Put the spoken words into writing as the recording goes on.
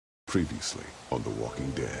Previously on The Walking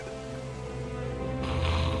Dead.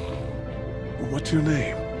 What's your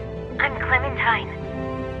name? I'm Clementine.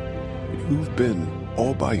 You've been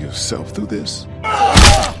all by yourself through this?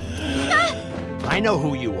 I know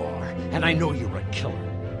who you are, and I know you're a killer.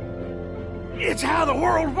 It's how the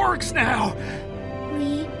world works now!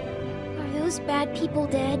 Lee, are those bad people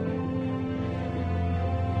dead?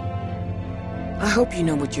 I hope you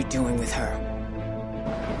know what you're doing with her.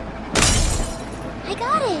 I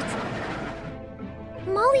got it!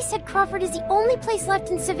 Molly said Crawford is the only place left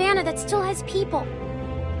in Savannah that still has people.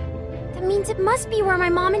 That means it must be where my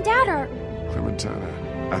mom and dad are. Clementine,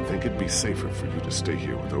 I think it'd be safer for you to stay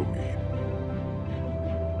here with Omid.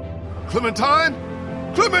 Clementine?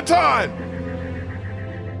 Clementine!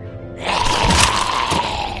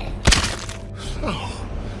 No.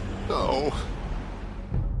 No.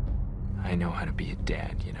 I know how to be a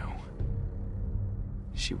dad, you know.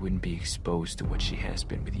 She wouldn't be exposed to what she has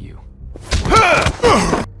been with you.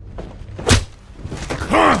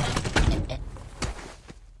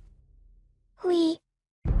 Lee,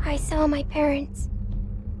 I saw my parents.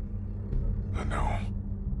 I know.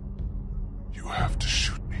 You have to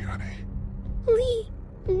shoot me, honey. Lee,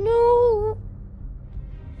 no!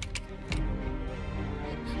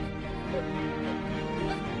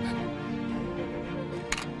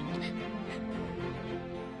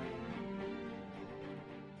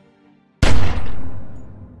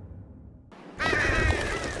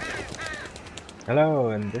 Hello,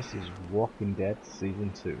 and this is Walking Dead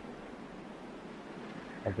Season 2.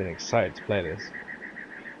 I've been excited to play this,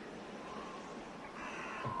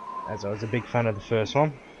 as I was a big fan of the first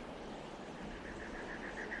one.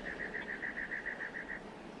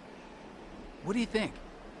 What do you think?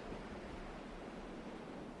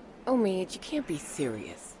 Omid, you can't be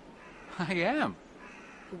serious. I am.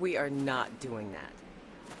 We are not doing that.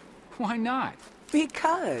 Why not?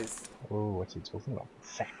 Because. Oh, what's he talking about?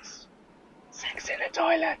 Sex. Sex in the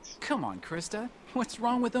toilet. Come on, Krista. What's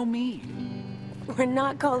wrong with Omid? We're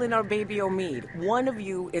not calling our baby Omid. One of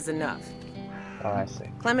you is enough. Oh, I see.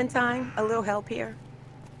 Clementine, a little help here?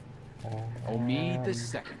 Omid the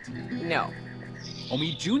second. No.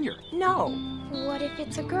 Omid Jr. No. What if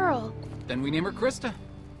it's a girl? Then we name her Krista.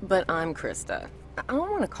 But I'm Krista. I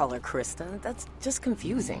don't want to call her Krista. That's just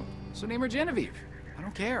confusing. So name her Genevieve. I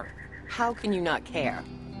don't care. How can you not care?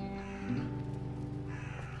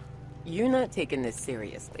 You're not taking this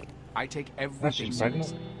seriously. I take Oh, everything she's pregnant?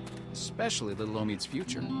 seriously. Especially little Omid's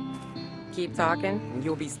future. Keep talking, and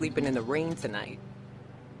you'll be sleeping in the rain tonight.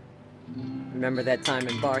 Remember that time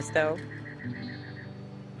in Barstow?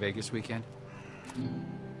 Vegas weekend.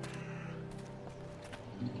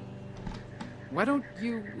 Why don't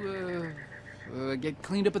you, get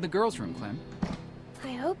cleaned up in the girls' room, Clem?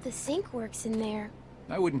 I hope the sink works in there.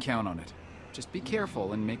 I wouldn't count on it. Just be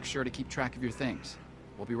careful and make sure to keep track of your things.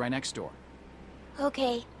 We'll be right next door.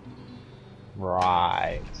 Okay.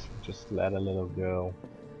 Right. Just let a little girl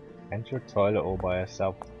enter a toilet all by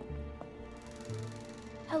herself.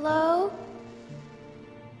 Hello?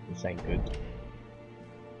 This ain't good.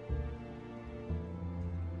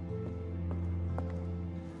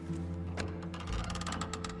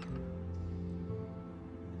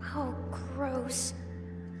 Oh, gross.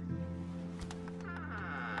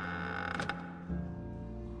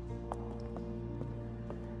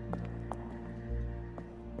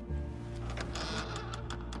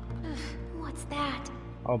 What's that?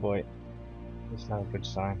 Oh boy. That's not a good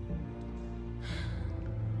sign.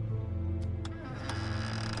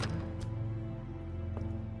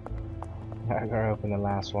 I gotta open the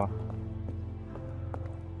last one.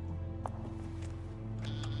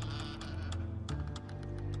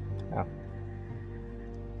 Oh.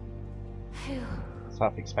 Phew. So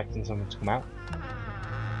half expecting someone to come out.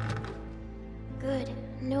 Good.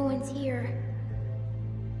 No one's here.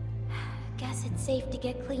 Guess it's safe to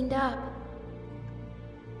get cleaned up.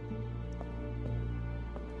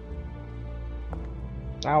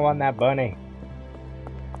 I want that bunny.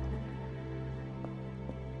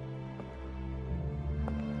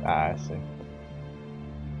 Ah, I see.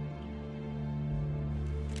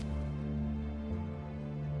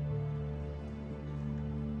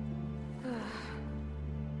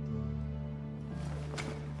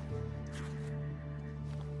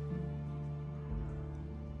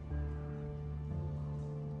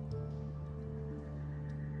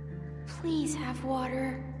 Please have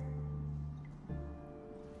water.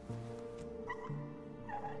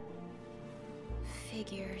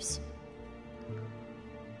 Figures.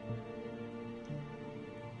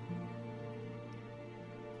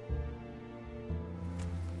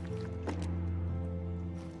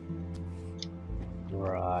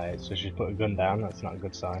 Right. So she's put a gun down, that's not a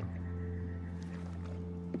good sign.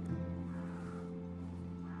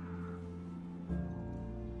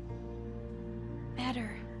 Better.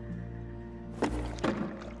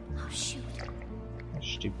 Oh, shoot. What a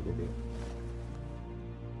stupid idiot.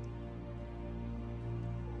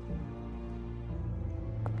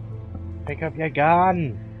 Pick up your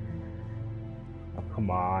gun! Oh, come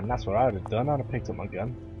on, that's what I would have done. I'd have picked up my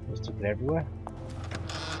gun. Just took it everywhere.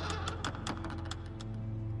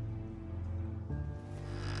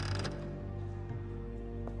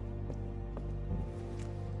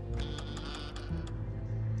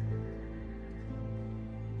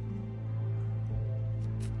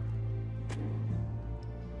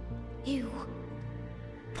 Ew.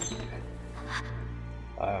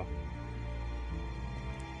 Oh.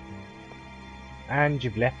 And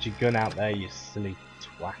you've left your gun out there, you silly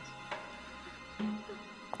twat.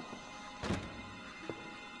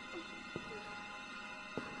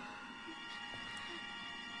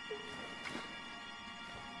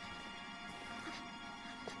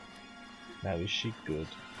 Now is she good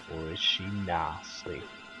or is she nasty?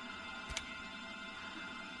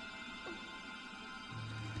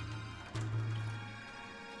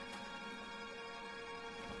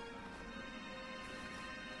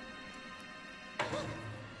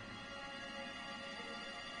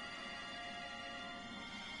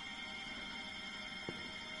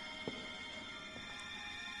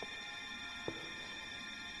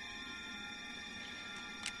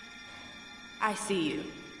 I see you.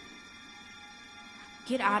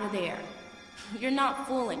 Get out of there. You're not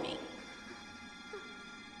fooling me.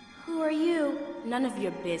 Who are you? None of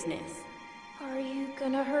your business. Are you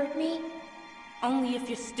gonna hurt me? Only if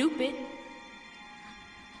you're stupid.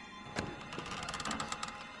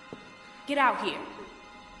 Get out here.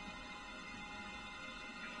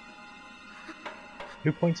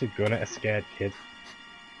 Who points a gun at a scared kid?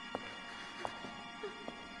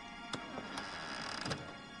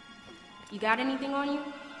 You got anything on you?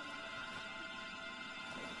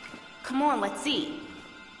 Come on, let's see.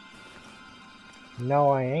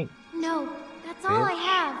 No, I ain't. No, that's all I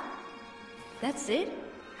have. That's it?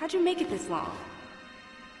 How'd you make it this long?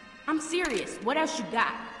 I'm serious. What else you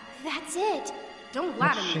got? That's it. Don't lie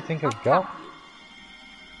What to does me. she think I'll I've got? pop you.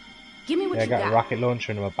 Give me what Yeah, I you got got. a rocket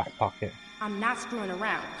launcher in my back pocket. I'm not screwing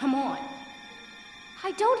around. Come on.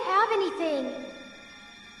 I don't have anything.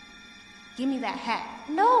 Give me that hat.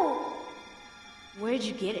 No. Where'd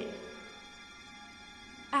you get it?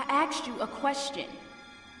 I asked you a question.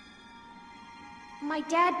 My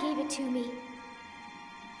dad gave it to me.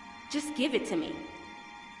 Just give it to me.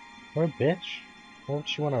 What a bitch. What would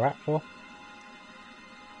she want to rap for?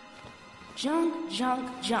 Junk,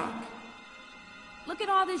 junk, junk. Look at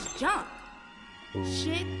all this junk. Ooh.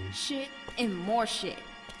 Shit, and more shit.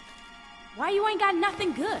 Why you ain't got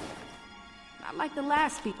nothing good? Not like the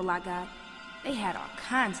last people I got. They had all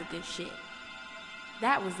kinds of good shit.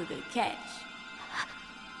 That was a good catch.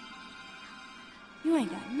 You ain't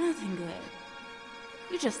got nothing good.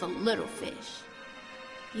 You just a little fish.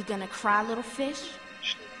 You gonna cry, little fish?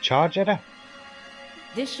 Charge at her.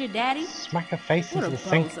 This your daddy? Smack her face What into a the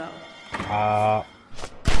sink. bozo.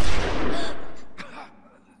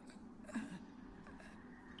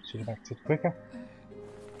 Should have acted quicker.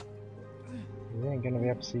 You ain't gonna be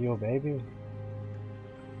able to see your baby.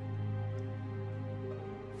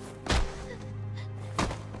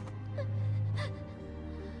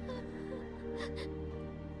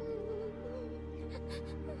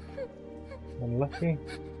 Unlucky.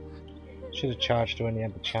 Should have charged her when you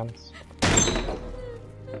had the chance.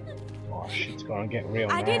 Oh, shit's gonna get real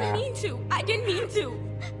now. I didn't mean to. I didn't mean to.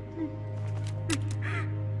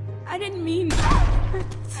 I didn't mean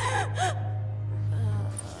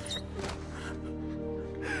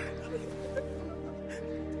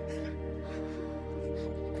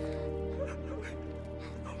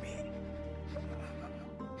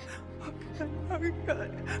Oh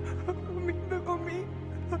God.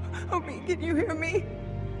 Homie, can you hear me?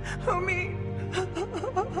 Homie.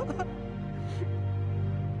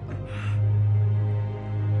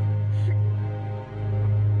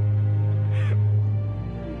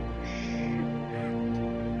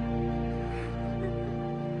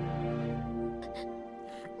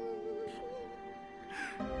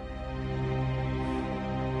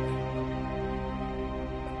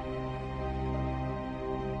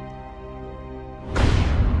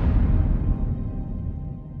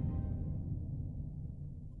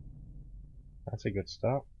 That's a good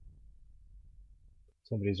start.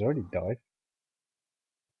 Somebody's already died.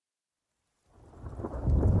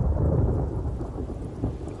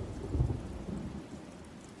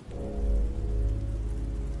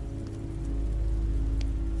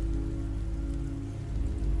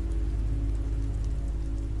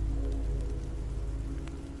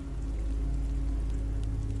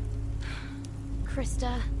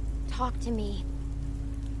 Krista. Talk to me.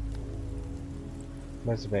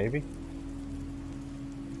 Where's the baby?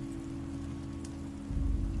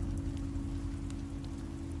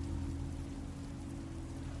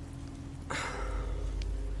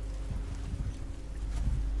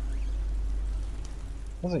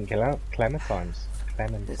 Wasn't Clementine's.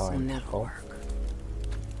 This'll never fault. work.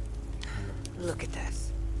 Look at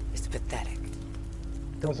this. It's pathetic.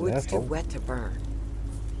 The Wasn't her wood's too fault. wet to burn.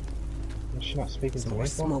 Was she not speaking It's to more me?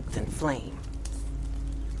 for? smoke than flame.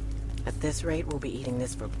 At this rate, we'll be eating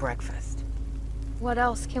this for breakfast. What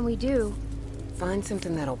else can we do? Find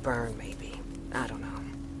something that'll burn, maybe. I don't know.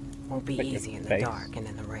 Won't be Put your easy in the face. dark and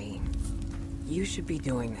in the rain. You should be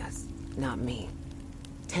doing this, not me.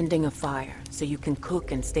 Tending a fire so you can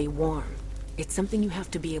cook and stay warm. It's something you have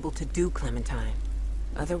to be able to do, Clementine.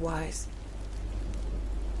 Otherwise...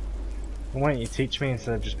 Why don't you teach me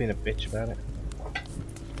instead of just being a bitch about it?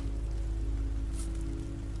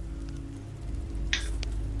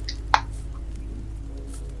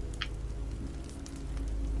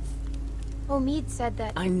 Omid said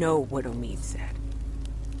that. I know what Omid said.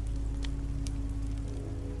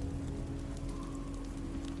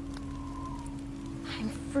 I'm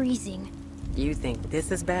freezing. You think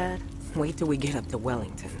this is bad? Wait till we get up to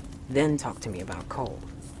Wellington. Then talk to me about cold.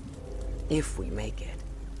 If we make it.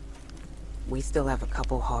 We still have a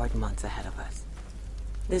couple hard months ahead of us.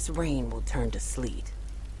 This rain will turn to sleet,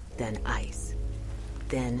 then ice,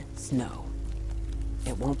 then snow.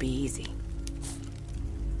 It won't be easy.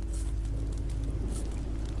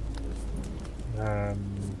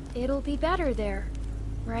 It'll be better there,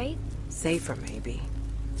 right? Safer, maybe.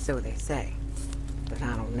 So they say. But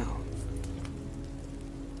I don't know.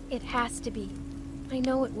 It has to be. I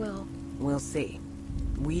know it will. We'll see.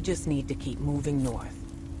 We just need to keep moving north.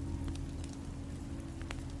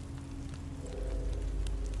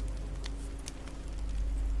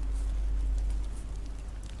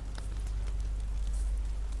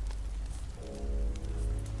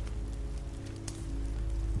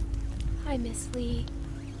 Hi, Miss Lee.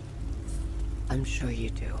 I'm sure you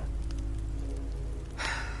do.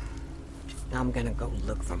 I'm gonna go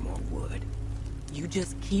look for more wood. You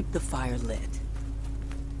just keep the fire lit.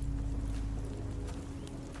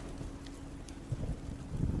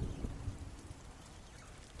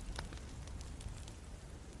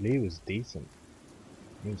 Lee was decent.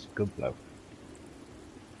 He was a good bloke.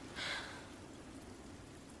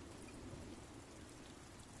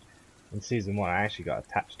 In season 1 I actually got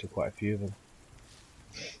attached to quite a few of them.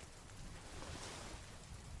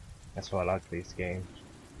 That's why I like these games.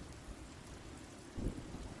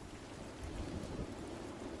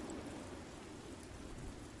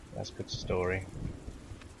 That's good story.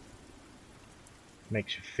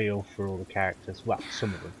 Makes you feel for all the characters. Well,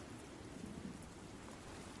 some of them.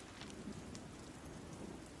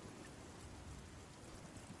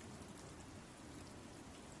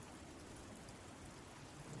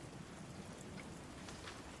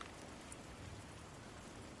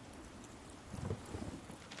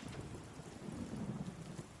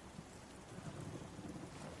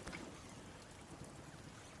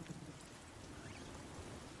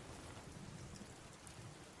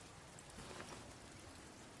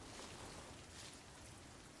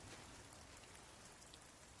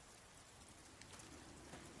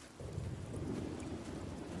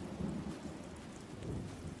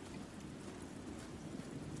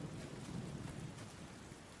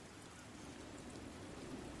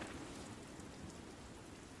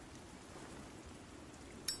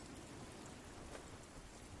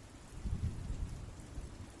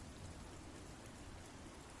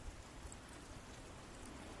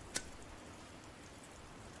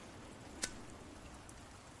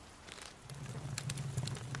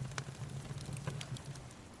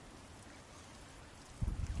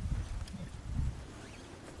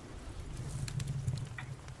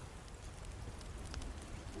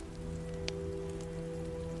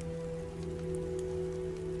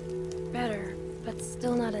 Better, but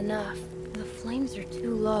still not enough. The flames are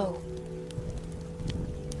too low.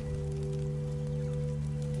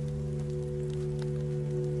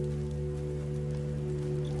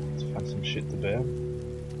 Let's find some shit to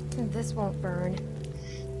burn. This won't burn.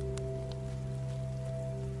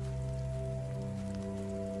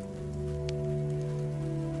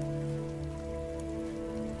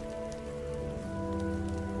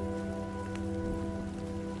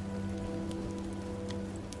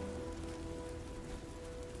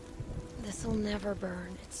 This'll never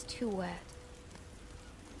burn. It's too wet.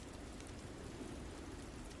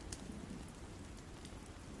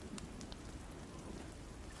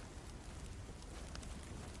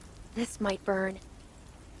 This might burn.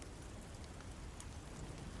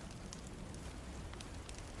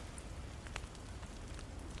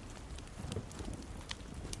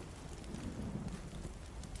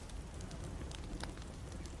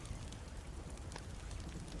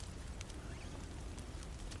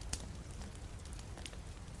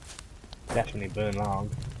 Definitely burn long.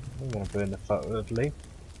 I'm gonna burn the photo of Lee.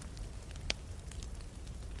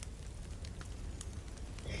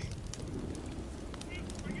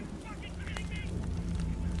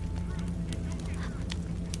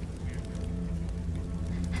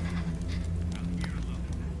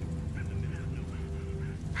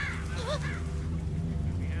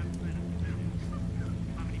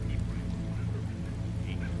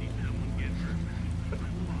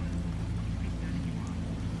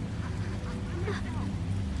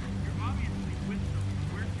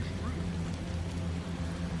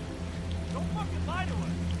 Don't fucking lie to us!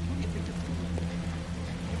 Who do you think you're fooling?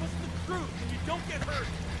 Give us the truth and you don't get hurt!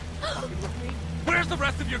 Where's the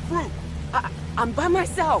rest of your group? I'm by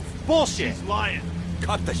myself. Bullshit! She's lying.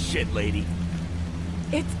 Cut the shit, lady.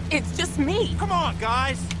 It's just me. Come on,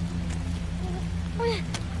 guys!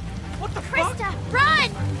 What the fuck? Krista,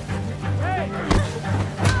 run!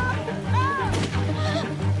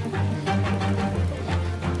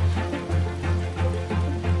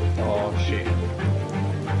 Oh shit.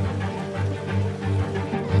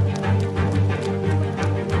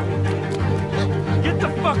 Get the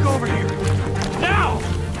fuck over here! Now!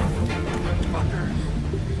 Fucker.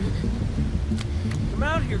 Come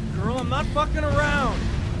out here, girl. I'm not fucking around.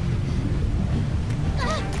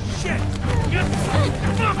 Shit! Get the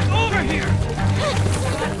fuck over here!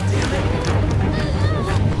 God damn it!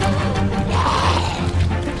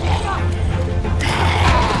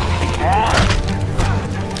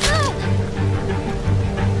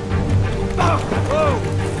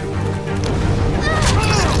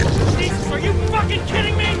 Jesus, are you fucking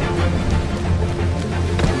kidding me?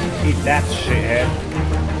 Eat that shithead.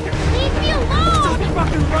 Leave me alone! Stop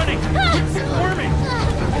fucking running! Quit squirming!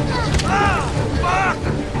 Ah! Fuck!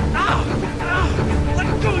 Ah! Ah! Let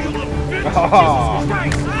go, you little bitch! Oh. Jesus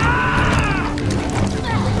Christ! Ah!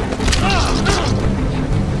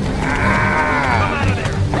 Come out of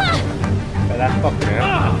there! But that fucking hell. Ah!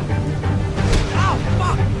 Ow!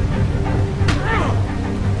 Fuck!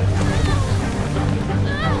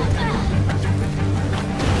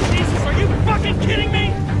 Jesus, are you fucking kidding me?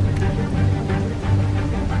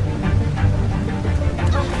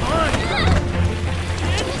 Come on!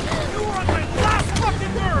 Kid, you were on my last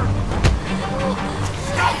fucking nerve!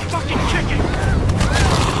 Stop fucking kicking!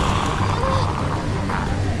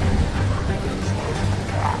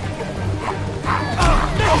 Oh,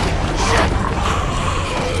 no! Shit!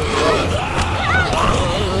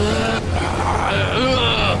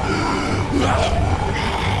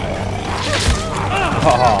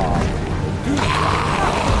 Oh.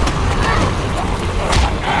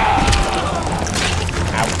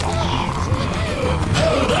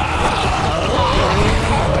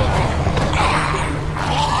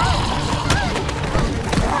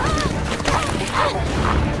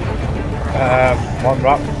 One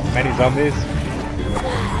rock, many zombies.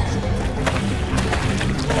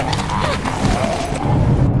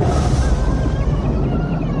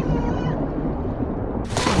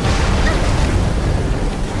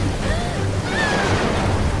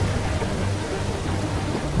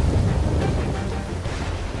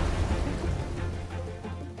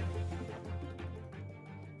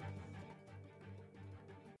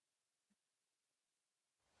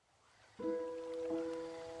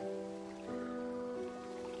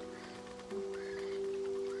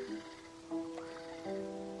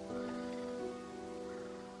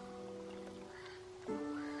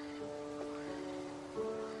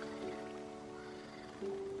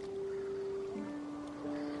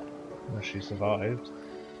 Well, she survived.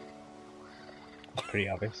 It's pretty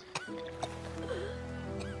obvious.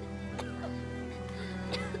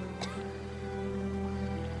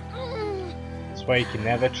 That's why you can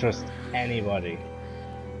never trust anybody.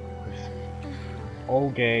 All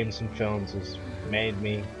games and films has made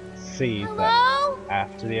me see that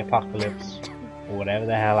after the apocalypse, or whatever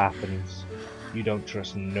the hell happens, you don't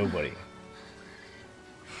trust nobody.